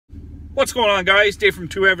What's going on, guys? Dave from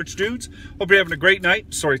Two Average Dudes. Hope you're having a great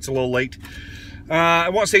night. Sorry it's a little late. I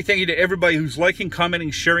want to say thank you to everybody who's liking,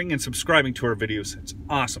 commenting, sharing, and subscribing to our videos. It's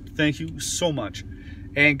awesome. Thank you so much.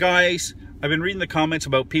 And guys, I've been reading the comments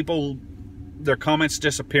about people, their comments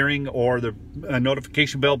disappearing, or the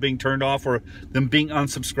notification bell being turned off, or them being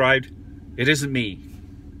unsubscribed. It isn't me.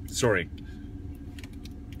 Sorry.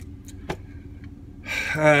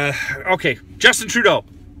 Okay, Justin Trudeau.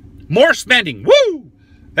 More spending. Woo!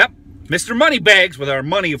 Yep, Mr. Moneybags with our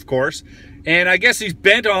money, of course. And I guess he's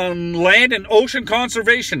bent on land and ocean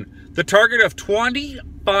conservation. The target of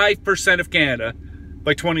 25% of Canada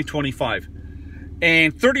by 2025.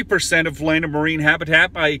 And 30% of land and marine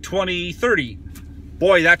habitat by 2030.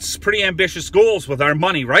 Boy, that's pretty ambitious goals with our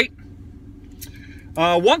money, right?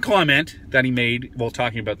 One comment that he made while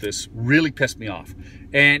talking about this really pissed me off.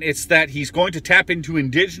 And it's that he's going to tap into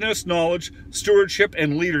Indigenous knowledge, stewardship,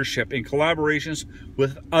 and leadership in collaborations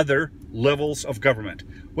with other levels of government.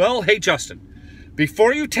 Well, hey, Justin,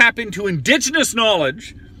 before you tap into Indigenous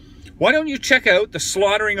knowledge, why don't you check out the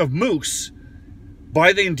slaughtering of moose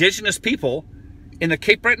by the Indigenous people in the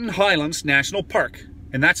Cape Breton Highlands National Park?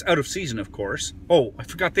 And that's out of season, of course. Oh, I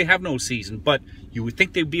forgot they have no season, but you would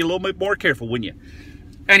think they'd be a little bit more careful, wouldn't you?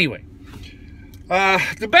 Anyway.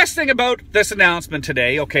 The best thing about this announcement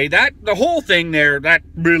today, okay, the whole thing there, that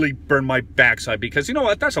really burned my backside, because you know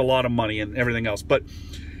what, that's a lot of money and everything else. But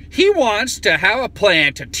he wants to have a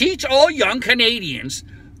plan to teach all young Canadians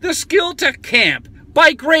the skill to camp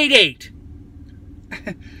by grade 8.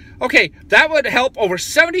 Okay, that would help over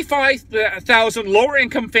 75,000 lower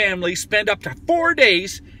income families spend up to 4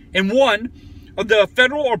 days in one of the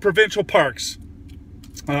federal or provincial parks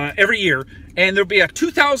every year. And there'll be a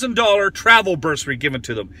 $2,000 travel bursary given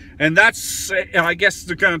to them. And that's, I guess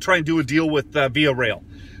they're going to try and do a deal with Via Rail.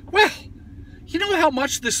 Well, you know how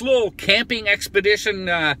much this little camping expedition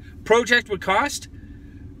project would cost?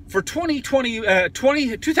 For 2020 and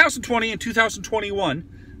 2021,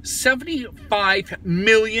 $75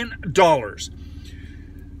 million.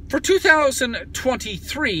 For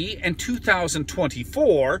 2023 and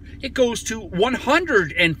 2024, it goes to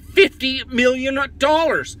 $150 million.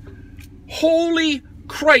 Holy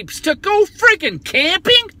cripes, to go friggin'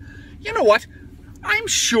 camping? You know what? I'm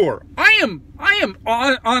sure, I am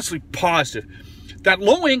honestly positive that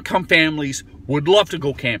low-income families would love to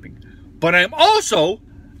go camping. But I'm also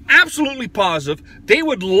absolutely positive they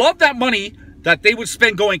would love that money that they would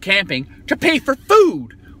spend going camping to pay for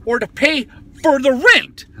food, or to pay for the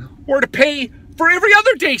rent, or to pay for every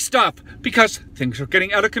other day stuff, because things are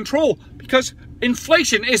getting out of control, because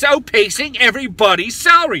inflation is outpacing everybody's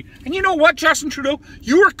salary. And you know what, Justin Trudeau?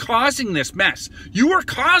 You are causing this mess. You are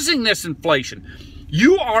causing this inflation.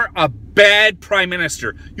 You are a bad prime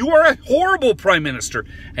minister. You are a horrible prime minister.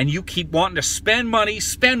 And you keep wanting to spend money,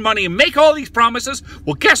 and make all these promises.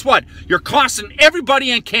 Well, guess what? You're costing everybody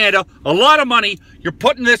in Canada a lot of money. You're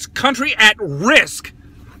putting this country at risk.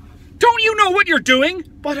 Don't you know what you're doing?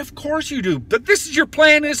 But of course you do. But this is your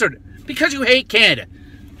plan, isn't it? Because you hate Canada.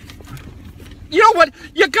 You know what?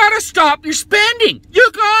 You gotta stop your spending. You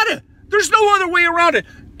gotta. There's no other way around it.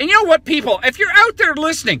 And you know what, people? If you're out there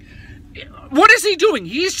listening, what is he doing?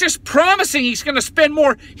 He's just promising he's going to spend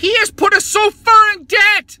more. He has put us so far in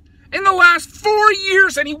debt in the last 4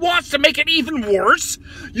 years, and he wants to make it even worse.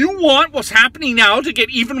 You want what's happening now to get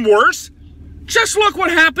even worse? Just look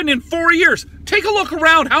what happened in 4 years. Take a look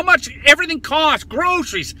around how much everything costs,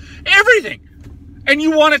 groceries, everything. And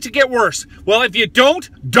you want it to get worse. Well, if you don't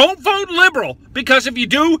vote Liberal, because if you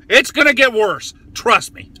do, it's going to get worse.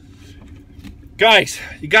 Trust me. Guys,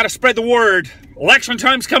 you got to spread the word. Election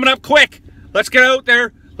time's coming up quick. Let's get out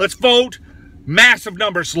there. Let's vote. Massive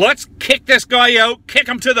numbers. Let's kick this guy out. Kick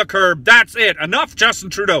him to the curb. That's it. Enough, Justin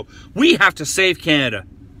Trudeau. We have to save Canada.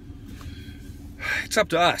 It's up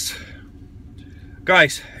to us.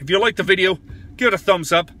 Guys, if you like the video, give it a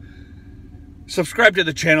thumbs up. Subscribe to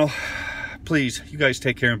the channel. Please, you guys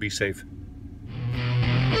take care and be safe.